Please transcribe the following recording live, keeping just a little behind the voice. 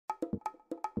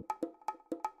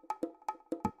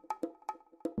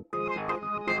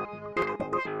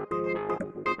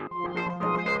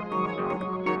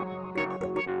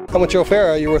I'm with Joe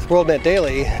Farah. You're with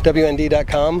Worldnetdaily,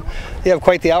 WND.com. You have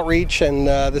quite the outreach, and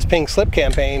this pink slip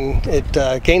campaign,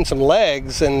 it gained some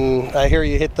legs, and I hear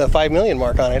you hit the 5 million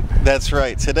mark on it. That's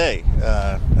right, today.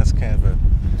 That's kind of a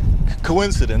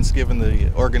coincidence given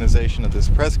the organization of this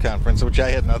press conference, which I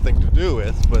had nothing to do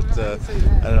with, but I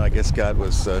don't know, I guess God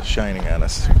was shining on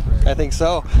us. I think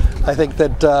so. I think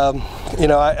that,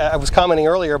 I was commenting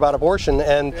earlier about abortion,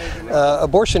 and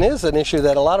abortion is an issue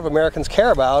that a lot of Americans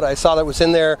care about. I saw that was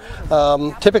in there.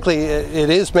 Typically,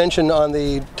 it is mentioned on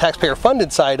the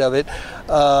taxpayer-funded side of it,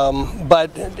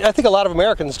 but I think a lot of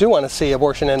Americans do want to see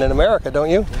abortion end in America, don't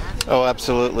you? Oh,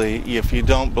 absolutely. If you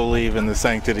don't believe in the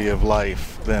sanctity of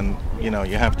life, then you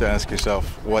have to ask yourself,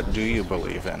 what do you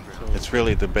believe in? It's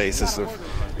really the basis of,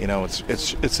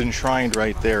 it's enshrined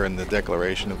right there in the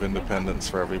Declaration of Independence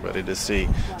for everybody to see.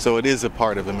 So it is a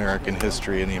part of American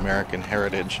history and the American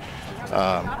heritage.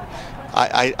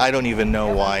 I don't even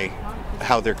know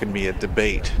how there can be a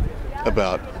debate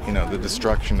about, the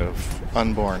destruction of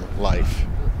unborn life.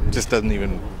 It just doesn't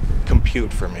even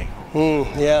compute for me.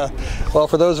 Yeah. Well,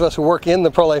 for those of us who work in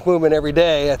the pro-life movement every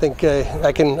day, I think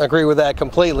I can agree with that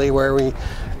completely, where we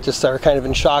just are kind of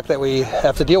in shock that we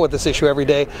have to deal with this issue every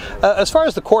day. As far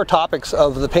as the core topics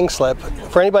of the pink slip,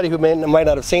 for anybody who might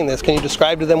not have seen this, can you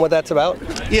describe to them what that's about?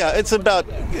 Yeah, it's about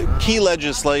key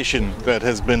legislation that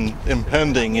has been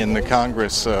impending in the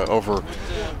Congress over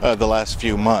the last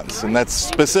few months, and that's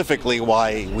specifically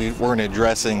why we weren't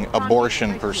addressing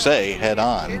abortion per se head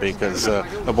on, because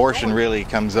abortion really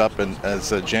comes up,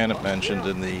 as Janet mentioned,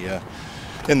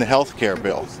 in the health care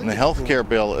bill. And the health care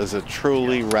bill is a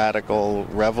truly radical,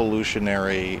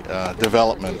 revolutionary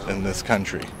development in this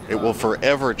country. It will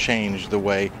forever change the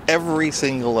way every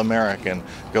single American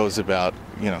goes about,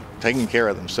 taking care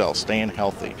of themselves, staying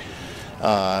healthy.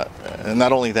 And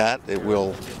not only that, it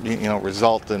will,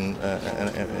 result in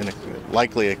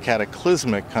likely a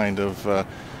cataclysmic kind of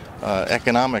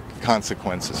economic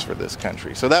consequences for this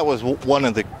country. So that was one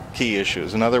of the key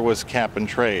issues. Another was cap and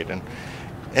trade. And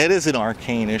it is an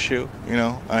arcane issue,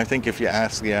 I think if you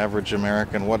ask the average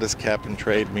American, what does cap and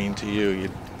trade mean to you,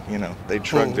 they'd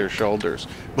shrug their shoulders.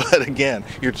 But again,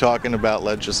 you're talking about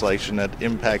legislation that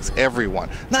impacts everyone,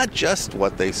 not just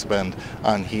what they spend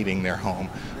on heating their home,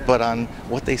 but on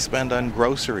what they spend on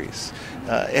groceries.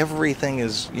 Everything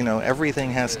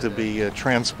has to be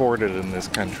transported in this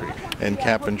country, and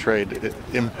cap and trade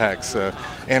impacts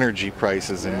energy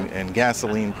prices and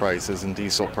gasoline prices and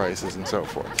diesel prices and so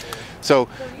forth. So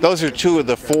those are two of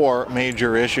the four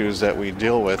major issues that we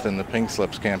deal with in the Pink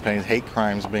Slips campaign, hate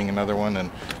crimes being another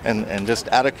one, and just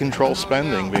out of control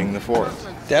spending being the fourth.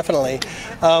 Definitely.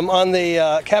 On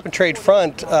the cap and trade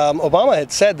front, Obama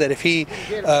had said that if he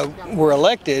were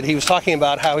elected, he was talking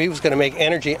about how he was going to make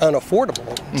energy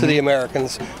unaffordable to the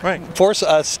Americans, right? Force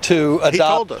us to adopt. He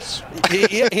told us.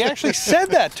 He actually said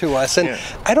that to us, and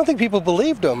I don't think people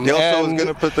believed him. He also was going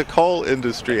to put the coal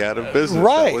industry out of business.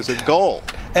 Right. That was a goal.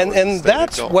 And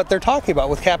that's what they're talking about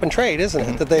with cap and trade, isn't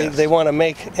it? That they want to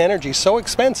make energy so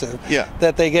expensive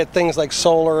that they get things like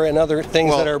solar and other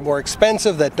things that are more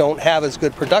expensive, that don't have as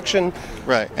good production.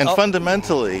 Right. And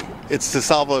fundamentally, it's to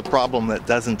solve a problem that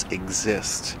doesn't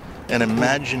exist. An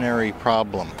imaginary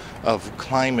problem of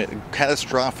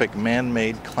catastrophic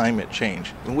man-made climate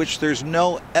change, in which there's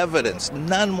no evidence,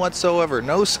 none whatsoever,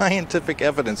 no scientific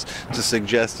evidence to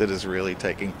suggest it is really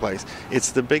taking place.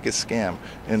 It's the biggest scam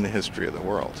in the history of the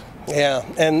world. Yeah,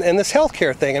 and this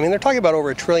healthcare thing, they're talking about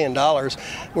over $1 trillion.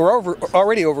 We're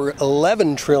already over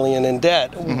 11 trillion in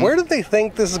debt. Where do they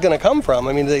think this is going to come from?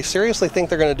 Do they seriously think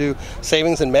they're going to do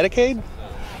savings in Medicaid?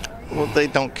 Well, they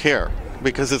don't care,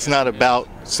 because it's not about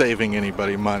saving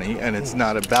anybody money, and it's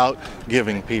not about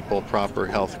giving people proper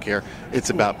health care. It's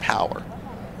about power.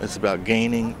 It's about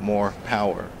gaining more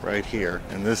power right here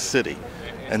in this city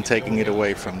and taking it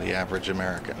away from the average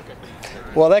American.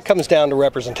 Well, that comes down to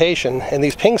representation, and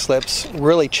these pink slips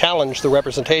really challenge the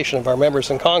representation of our members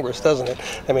in Congress, doesn't it?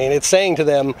 It's saying to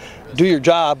them, do your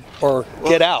job or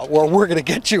get out, or we're going to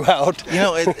get you out.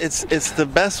 It's the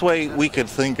best way we could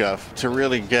think of to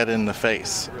really get in the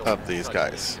face of these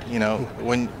guys.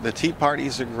 When the tea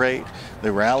parties are great,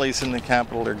 the rallies in the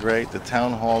Capitol are great, the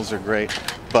town halls are great,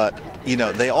 but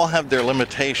they all have their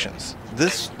limitations.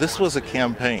 this was a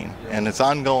campaign, and it's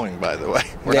ongoing, by the way.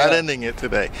 We're not ending it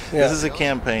today. Yeah. This is a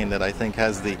campaign that I think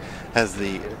has the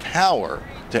power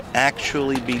to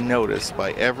actually be noticed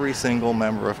by every single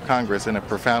member of Congress in a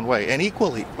profound way, and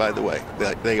equally, by the way,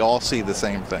 that they all see the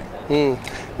same thing.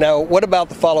 Now, what about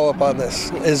the follow-up on this?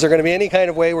 Is there going to be any kind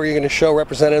of way where you're going to show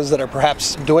representatives that are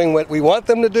perhaps doing what we want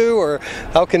them to do, or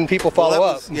how can people follow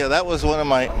up? Yeah, that was one of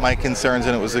my concerns,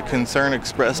 and it was a concern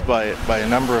expressed by a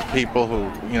number of people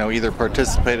who, either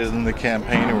participated in the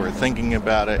campaign or were thinking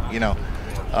about it.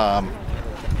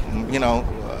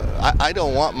 I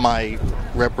don't want my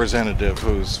representative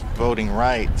who's voting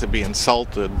right to be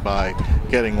insulted by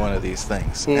getting one of these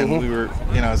things. And we were,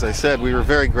 as I said, we were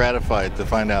very gratified to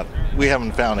find out we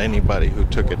haven't found anybody who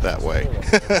took it that way.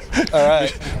 All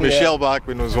right. Michelle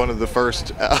Bachmann was one of the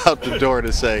first out the door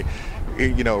to say,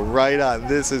 right on,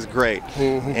 this is great.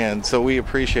 And so we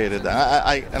appreciated that.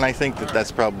 I think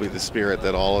that's probably the spirit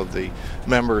that all of the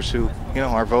members who,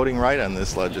 are voting right on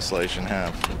this legislation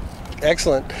have.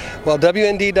 Excellent. Well,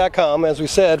 WND.com, as we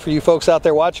said, for you folks out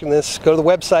there watching this, go to the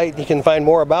website. You can find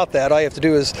more about that. All you have to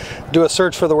do is do a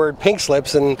search for the word pink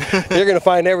slips, and you're going to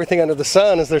find everything under the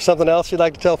sun. Is there something else you'd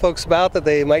like to tell folks about that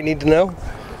they might need to know?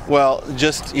 Well,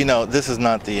 just, this is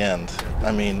not the end.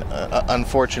 I mean,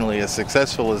 unfortunately, as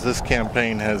successful as this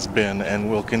campaign has been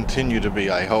and will continue to be,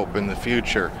 I hope, in the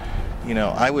future,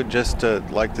 I would just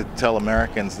like to tell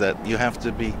Americans that you have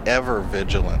to be ever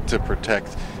vigilant to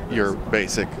protect your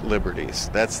basic liberties.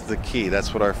 That's the key.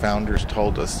 That's what our founders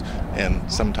told us, and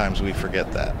sometimes we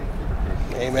forget that.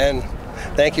 Amen.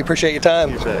 Thank you. Appreciate your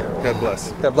time. You bet. God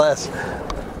bless. God bless.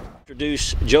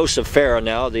 Introduce Joseph Farah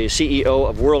now, the CEO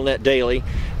of Worldnetdaily.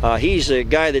 He's a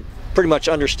guy that pretty much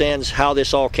understands how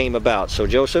this all came about. So,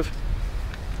 Joseph?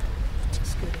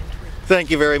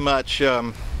 Thank you very much.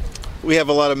 We have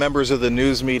a lot of members of the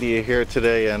news media here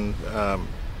today, and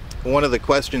one of the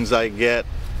questions I get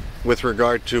with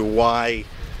regard to why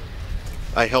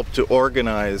I helped to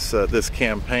organize this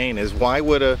campaign is, why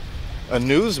would a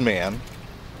newsman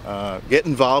get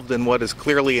involved in what is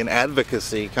clearly an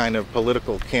advocacy kind of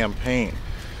political campaign?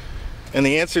 And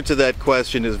the answer to that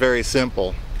question is very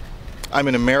simple. I'm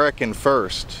an American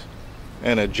first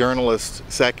and a journalist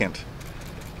second.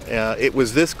 It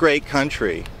was this great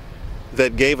country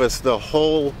that gave us the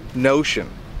whole notion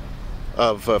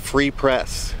of free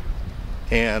press.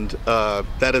 And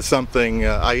that is something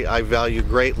I value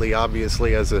greatly,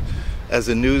 obviously, as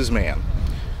a newsman.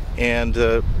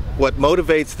 And what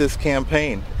motivates this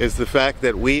campaign is the fact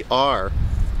that we are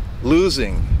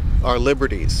losing our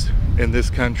liberties in this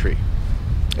country.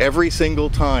 Every single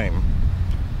time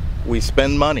we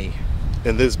spend money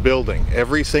in this building,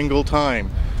 every single time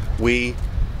we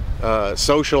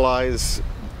socialize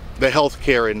the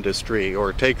healthcare industry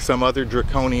or take some other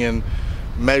draconian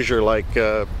measure like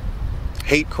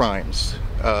hate crimes,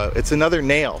 it's another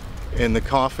nail in the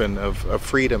coffin of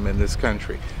freedom in this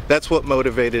country. That's what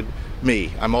motivated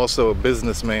me. I'm also a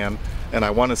businessman, and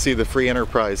I want to see the free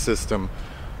enterprise system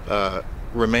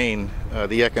remain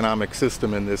the economic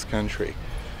system in this country.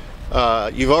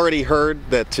 You've already heard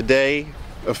that today,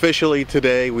 officially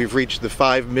today, we've reached the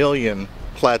 5 million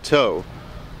plateau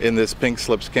in this Pink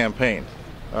Slips campaign.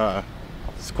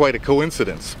 It's quite a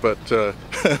coincidence, but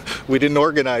we didn't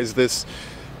organize this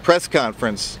press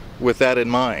conference with that in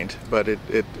mind, but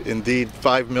it indeed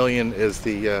 5 million is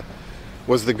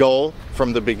was the goal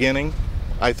from the beginning.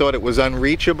 I thought it was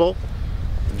unreachable.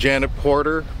 Janet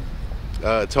Porter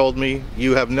told me,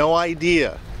 "You have no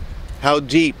idea how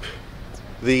deep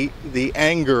the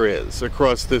anger is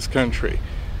across this country,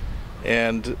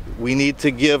 and we need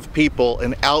to give people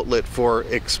an outlet for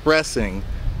expressing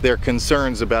their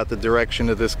concerns about the direction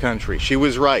of this country." She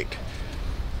was right.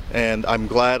 And I'm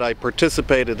glad I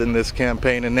participated in this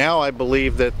campaign, and now I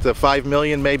believe that the 5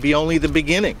 million may be only the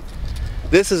beginning.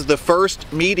 This is the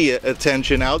first media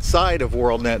attention outside of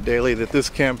Worldnetdaily that this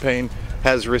campaign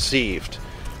has received.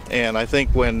 And I think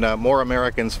when more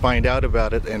Americans find out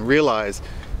about it and realize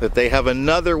that they have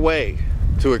another way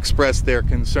to express their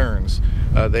concerns,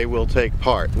 they will take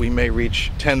part. We may reach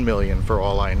 10 million for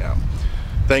all I know.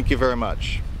 Thank you very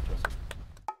much.